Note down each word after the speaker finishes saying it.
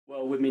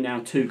Well, with me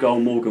now,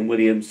 two-goal Morgan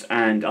Williams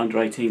and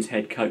under-18s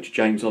head coach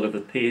James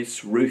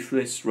Oliver-Pearce.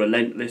 Ruthless,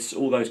 relentless,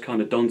 all those kind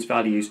of Don's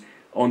values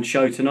on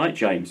show tonight,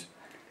 James.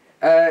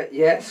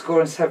 Yeah,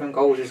 scoring 7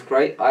 goals is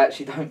great. I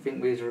actually don't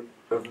think we was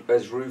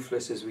as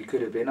ruthless as we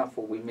could have been. I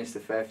thought we missed a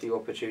fair few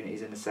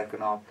opportunities in the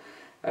second half,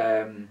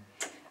 and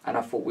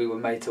I thought we were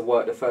made to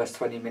work. The first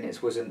 20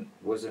 minutes wasn't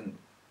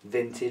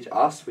vintage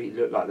us. We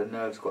looked like the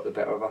nerves got the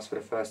better of us for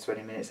the first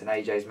 20 minutes, and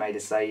AJ's made a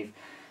save,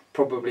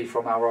 probably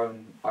from our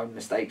own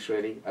mistakes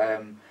really.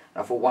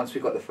 I thought once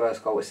we got the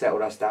first goal, it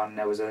settled us down, and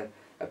there was a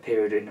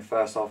period in the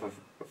first half of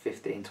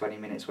 15-20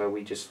 minutes where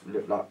we just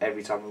looked like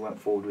every time we went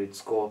forward we'd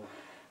score.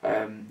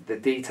 The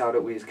detail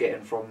that we was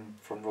getting from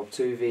Rob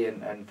Tuvey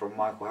and from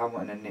Michael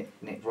Hamilton and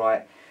Nick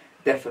Wright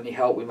definitely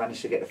helped. We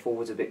managed to get the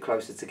forwards a bit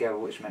closer together,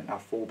 which meant our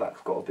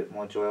fullbacks got a bit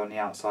more joy on the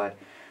outside.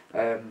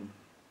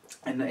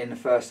 In the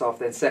first half,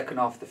 then second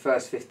half, the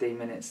first 15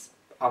 minutes,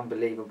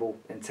 unbelievable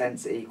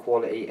intensity,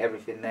 quality,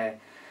 everything there.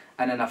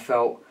 And then I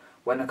felt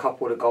when a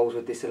couple of the goals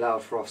were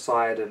disallowed for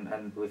offside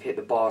and we've hit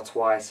the bar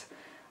twice,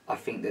 I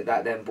think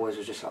that them boys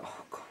were just like,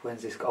 oh God,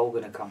 when's this goal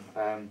going to come?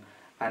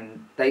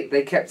 And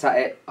they kept at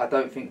it. I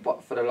don't think,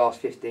 but for the last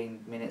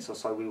 15 minutes or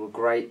so we were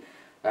great.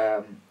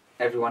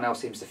 Everyone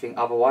else seems to think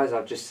otherwise.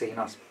 I've just seen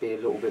us be a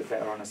little bit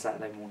better on a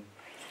Saturday morning.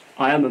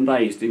 I am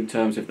amazed in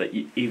terms of that,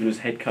 even as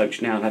head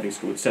coach now and having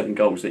scored 7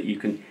 goals, that you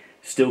can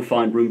still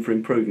find room for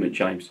improvement,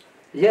 James.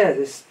 Yeah,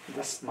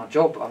 that's my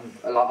job.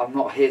 I'm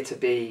not here to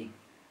be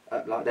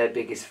like their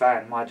biggest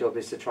fan. My job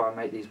is to try and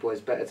make these boys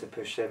better, to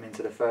push them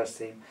into the first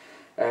team,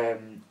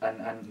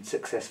 and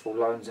successful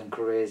loans and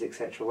careers,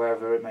 etc.,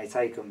 wherever it may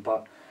take them.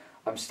 But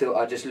I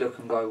just look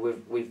and go,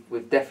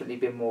 we've definitely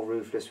been more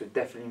ruthless. We've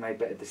definitely made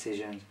better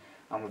decisions,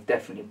 and we've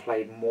definitely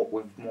played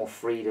with more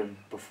freedom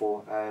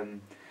before.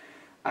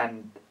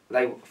 And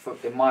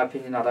in my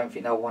opinion, I don't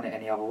think they'll want it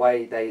any other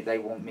way. They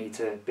want me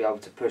to be able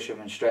to push them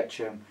and stretch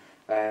them,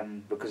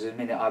 because the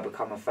minute I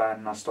become a fan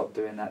and I stop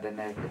doing that, then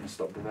they're going to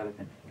stop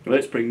developing. Well,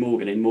 let's bring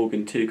Morgan in.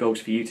 Morgan, 2 goals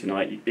for you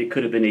tonight. It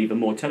could have been even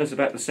more. Tell us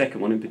about the second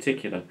one in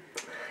particular.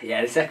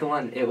 Yeah, the second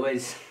one, it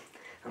was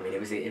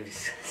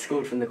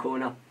scored from the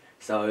corner,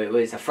 so it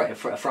was a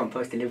front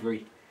post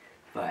delivery,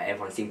 but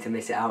everyone seemed to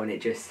miss it out, and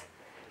it just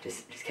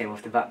came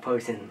off the back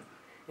post and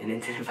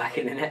into the back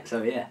of the net.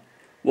 So yeah.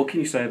 What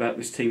can you say about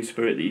this team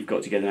spirit that you've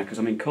got together now? Because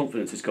I mean,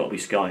 confidence has got to be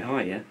sky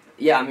high, yeah.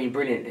 Yeah, I mean,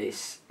 brilliant.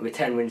 We're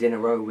 10 wins in a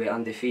row. We're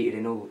undefeated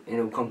in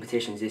all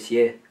competitions this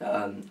year.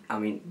 I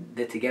mean,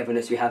 the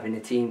togetherness we have in the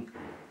team,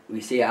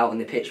 we see it out on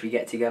the pitch. We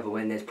get together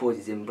when there's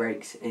pauses and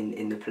breaks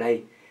in the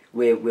play.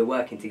 We're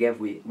working together.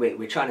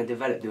 We're trying to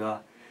develop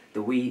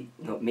the we,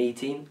 not me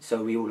team.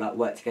 So we all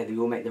work together. We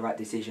all make the right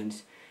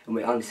decisions, and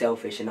we're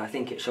unselfish. And I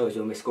think it shows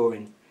when we're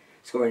scoring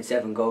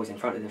 7 goals in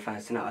front of the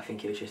fans tonight. I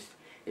think it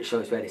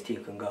shows where this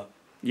team can go.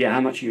 Yeah,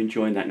 how much are you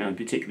enjoying that now, and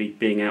particularly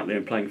being out there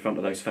and playing in front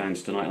of those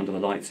fans tonight under the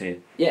lights here?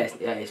 Yeah,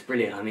 it's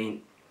brilliant. I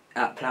mean,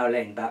 at Plough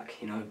Lane, back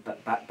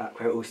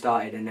where it all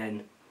started, and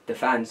then the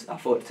fans, I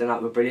thought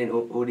tonight were brilliant.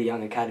 All the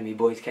young academy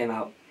boys came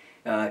out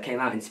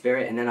in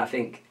spirit, and then I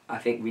think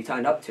we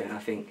turned up to it, and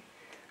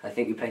I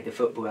think we played the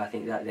football I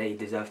think that they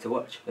deserve to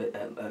watch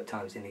at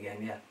times in the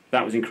game. Yeah.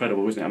 That was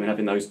incredible, wasn't it? I mean,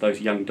 having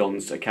those young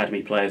Dons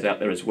academy players out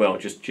there as well,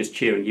 just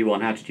cheering you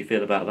on. How did you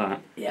feel about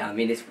that? Yeah, I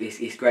mean,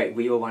 it's great.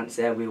 We were once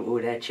there. We were all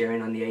there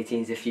cheering on the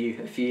 18s a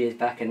few years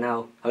back, and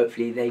now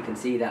hopefully they can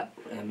see that.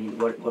 I mean,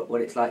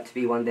 what it's like to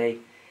be one day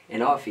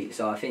in our feet.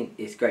 So I think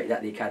it's great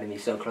that the academy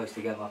is so close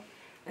together,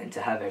 and to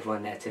have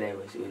everyone there today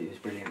was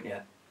brilliant.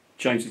 Yeah.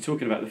 James, you're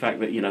talking about the fact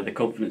that the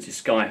confidence is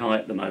sky high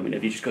at the moment.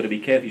 Have you just got to be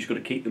careful? You've just got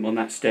to keep them on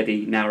that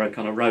steady, narrow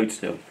kind of road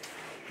still.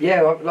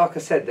 Yeah, like I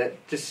said,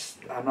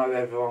 I know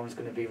everyone's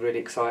going to be really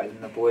excited,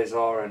 and the boys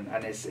are,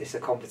 and it's a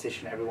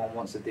competition everyone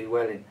wants to do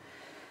well in.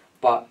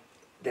 But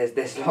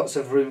there's lots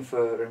of room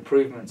for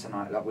improvement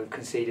tonight. Like, we've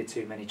conceded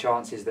too many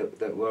chances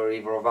that were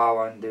either of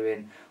our own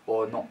doing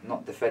or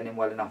not defending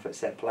well enough at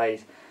set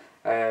plays.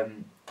 So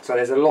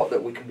there's a lot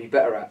that we can be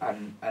better at,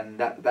 and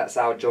that's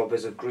our job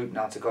as a group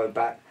now, to go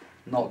back,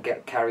 not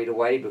get carried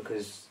away,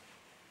 because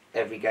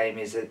every game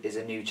is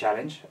a new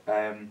challenge.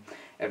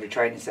 Every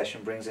training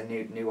session brings a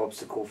new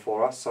obstacle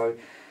for us. So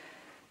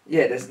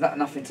yeah, there's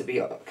nothing to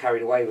be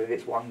carried away with.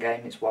 It's one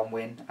game, it's one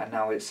win, and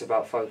now it's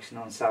about focusing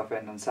on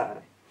Southend on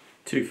Saturday.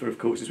 2 for, of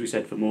course, as we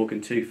said, for Morgan,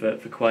 2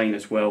 for Quain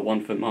as well,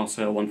 1 for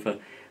Marcel, 1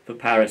 for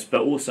Paris,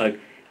 but also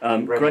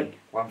Remy,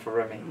 1 for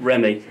Remy.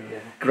 Remy, yeah.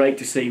 Great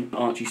to see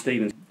Archie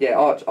Stevens. Yeah,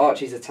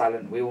 Archie's a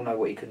talent. We all know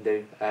what he can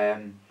do.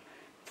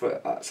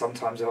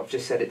 Sometimes I've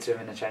just said it to him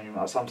in the changing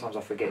room. Sometimes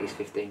I forget he's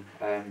 15.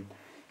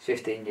 He's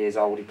 15 years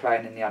old. He's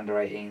playing in the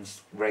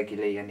under-18s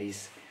regularly, and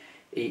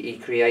he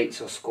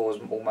creates or scores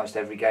almost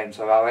every game.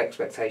 So our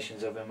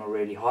expectations of him are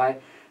really high.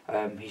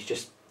 He's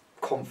just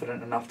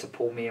confident enough to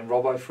pull me and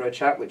Robbo for a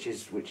chat, which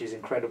is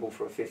incredible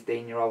for a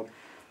 15-year-old.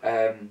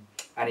 And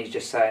he's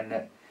just saying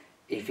that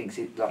he thinks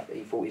he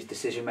thought his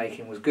decision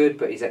making was good,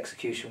 but his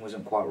execution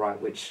wasn't quite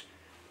right, which.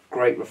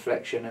 Great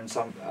reflection, and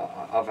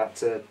I've had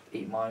to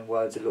eat my own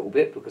words a little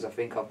bit, because I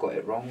think I've got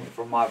it wrong.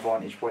 From my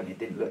vantage point, it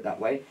didn't look that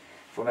way.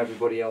 from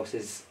everybody else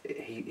is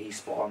he's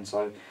spot on.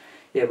 So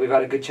yeah, we've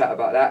had a good chat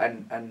about that,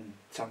 and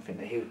something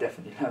that he would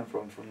definitely learn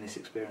from this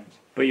experience.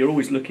 But you're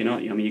always looking,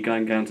 aren't you? I mean, you're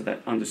going down to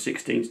that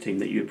under-16s team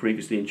that you were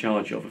previously in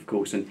charge of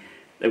course, and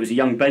there was a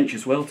young bench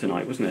as well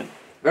tonight, wasn't it?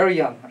 Very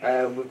young.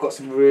 We've got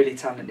some really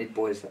talented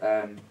boys.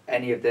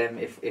 Any of them,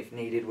 if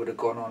needed, would have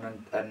gone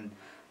on and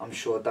I'm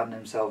sure done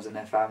themselves and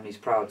their families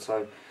proud.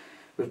 So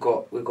we've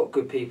got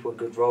good people and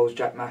good roles.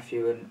 Jack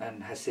Matthew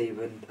and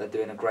Hasiban are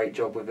doing a great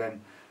job with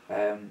them.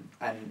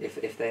 And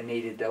if they're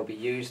needed, they'll be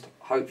used.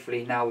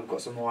 Hopefully now we've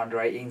got some more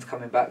under-18s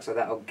coming back, so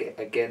that'll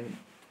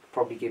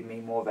probably give me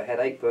more of a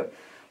headache, but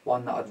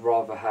one that I'd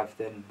rather have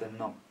than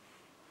not.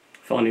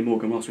 Finally,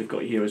 Morgan, whilst we've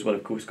got you here as well,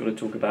 of course, got to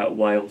talk about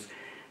Wales.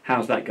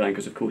 How's that going?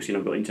 Because of course,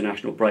 we've got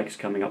international breaks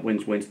coming up.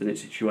 When's the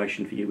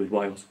situation for you with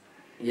Wales?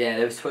 Yeah,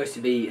 there was supposed to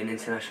be an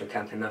international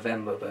camp in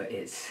November, but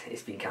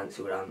it's been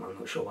cancelled. I'm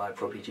not sure why,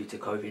 probably due to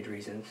COVID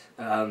reasons.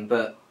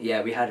 But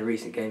yeah, we had a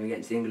recent game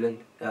against England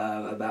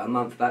about a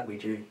month back. We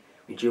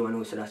drew one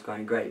also, that's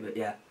going great. But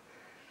yeah,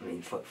 I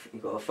mean,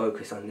 we've got to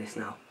focus on this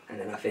now, and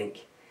then I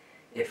think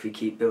if we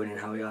keep building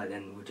how we are,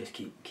 then we'll just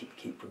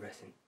keep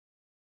progressing.